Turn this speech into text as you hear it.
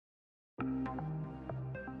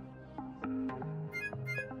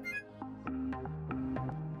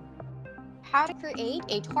How to create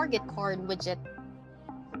a target card widget.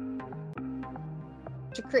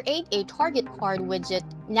 To create a target card widget,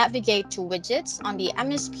 navigate to Widgets on the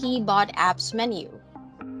MSP Bot Apps menu.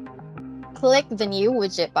 Click the New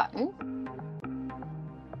Widget button.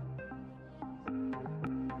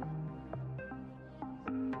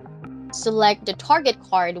 Select the target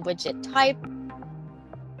card widget type.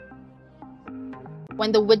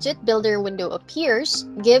 When the Widget Builder window appears,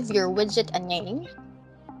 give your widget a name,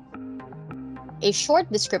 a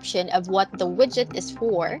short description of what the widget is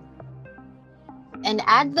for, and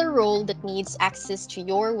add the role that needs access to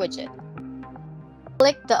your widget.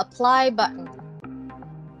 Click the Apply button.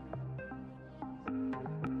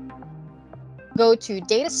 Go to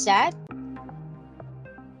Dataset.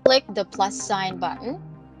 Click the plus sign button.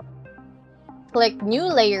 Click New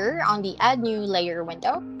Layer on the Add New Layer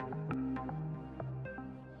window.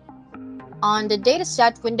 On the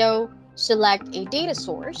Dataset window, select a data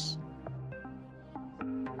source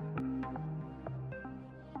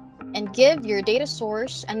and give your data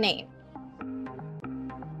source a name.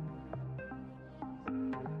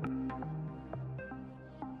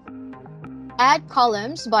 Add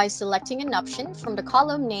columns by selecting an option from the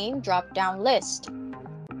column name drop-down list.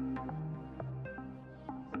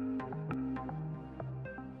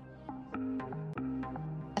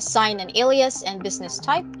 Assign an alias and business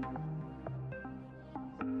type.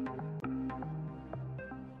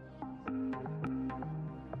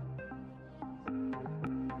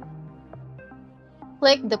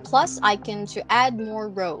 Click the plus icon to add more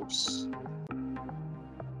rows.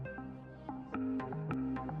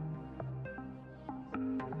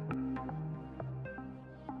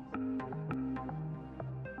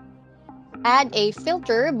 Add a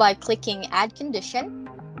filter by clicking Add Condition.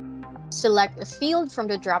 Select a field from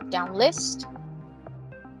the drop-down list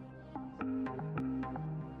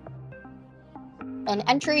and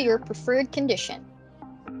enter your preferred condition.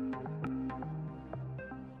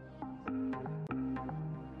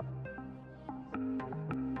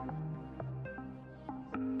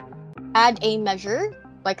 Add a measure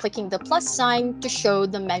by clicking the plus sign to show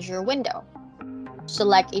the measure window.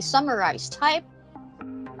 Select a summarize type.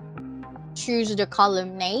 Choose the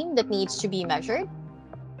column name that needs to be measured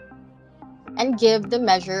and give the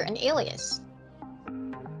measure an alias.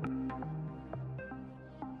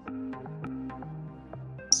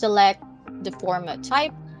 Select the format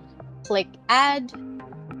type, click Add,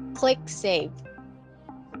 click Save.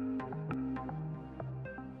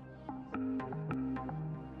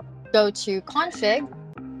 Go to Config.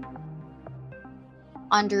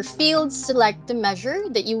 Under Fields, select the measure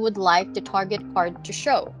that you would like the target card to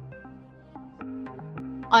show.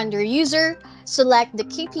 Under User, select the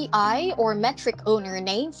KPI or metric owner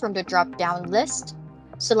name from the drop-down list.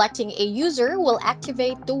 Selecting a user will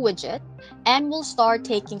activate the widget and will start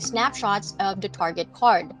taking snapshots of the target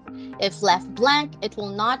card. If left blank, it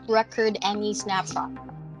will not record any snapshot.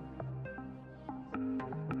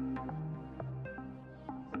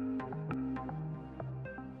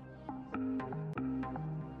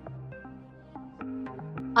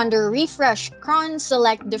 Under Refresh Cron,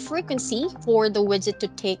 select the frequency for the widget to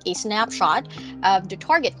take a snapshot of the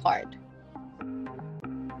target card.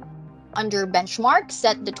 Under Benchmark,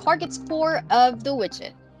 set the target score of the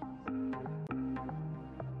widget.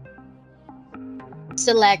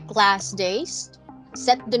 Select Last Days.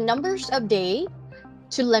 Set the numbers of day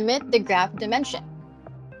to limit the graph dimension.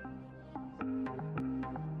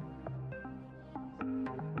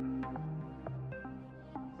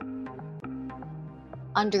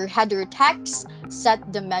 Under Header Text,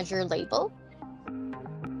 set the measure label.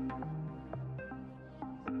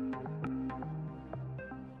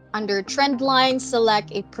 Under Trend Line,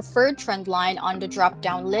 select a preferred trend line on the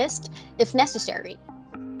drop-down list if necessary.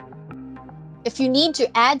 If you need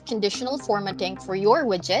to add conditional formatting for your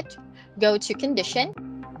widget, go to Condition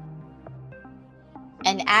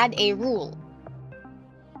and add a rule.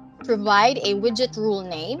 Provide a widget rule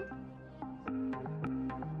name.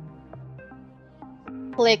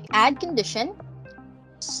 Click Add Condition.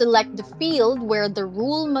 Select the field where the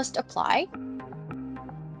rule must apply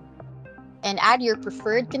and add your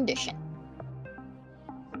preferred condition.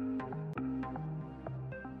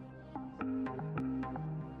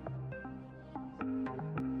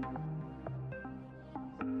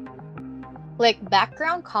 Click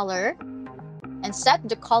Background Color and set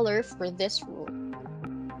the color for this rule.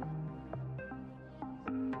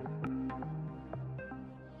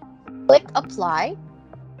 Click Apply.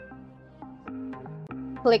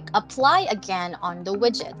 Click Apply again on the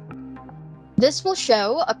widget. This will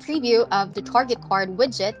show a preview of the target card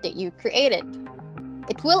widget that you created.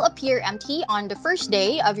 It will appear empty on the first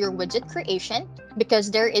day of your widget creation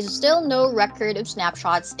because there is still no record of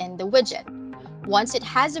snapshots in the widget. Once it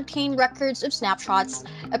has obtained records of snapshots,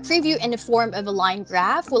 a preview in the form of a line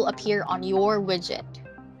graph will appear on your widget.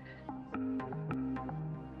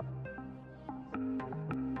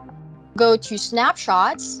 Go to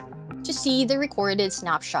Snapshots to see the recorded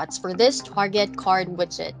snapshots for this target card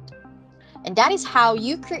widget. And that is how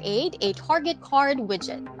you create a target card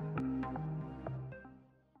widget.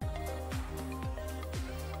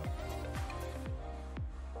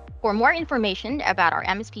 For more information about our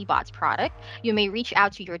MSP Bots product, you may reach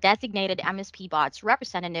out to your designated MSP Bots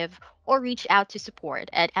representative or reach out to support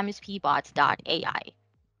at mspbots.ai.